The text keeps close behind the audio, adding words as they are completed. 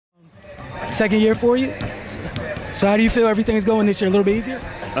Second year for you. So how do you feel everything's going this year? A little bit easier?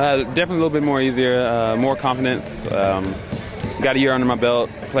 Definitely a little bit more easier, more confidence. Got a year under my belt,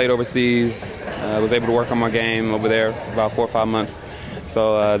 played overseas, was able to work on my game over there for about 4 or 5 months.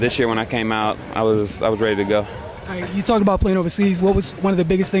 So this year when I came out, I was ready to go. All right, you talked about playing overseas. What was one of the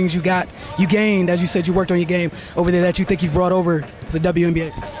biggest things you gained, as you said you worked on your game over there, that you think you've brought over to the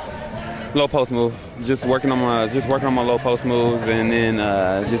WNBA? Low post move, just working on my low post moves, and then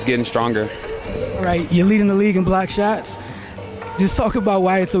just getting stronger. All right, you're leading the league in block shots. Just talk about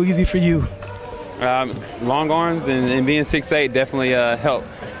why it's so easy for you. Long arms and being 6'8" definitely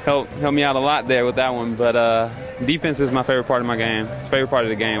helped me out a lot there with that one. But defense is my favorite part of my game. It's favorite part of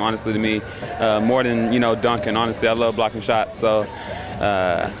the game, honestly, to me, more than dunking. Honestly, I love blocking shots. So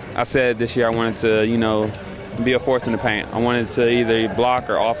I said this year I wanted to be a force in the paint. I wanted to either block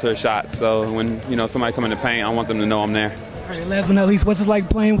or alter a shot. So when somebody come in the paint, I want them to know I'm there. All right, last but not least, what's it like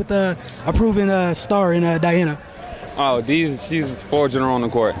playing with a proven star in Diana? Oh, she's floor general on the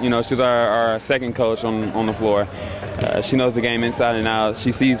court. She's our second coach on the floor. She knows the game inside and out.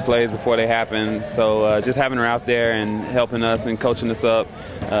 She sees plays before they happen. So just having her out there and helping us and coaching us up,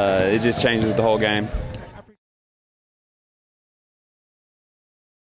 it just changes the whole game.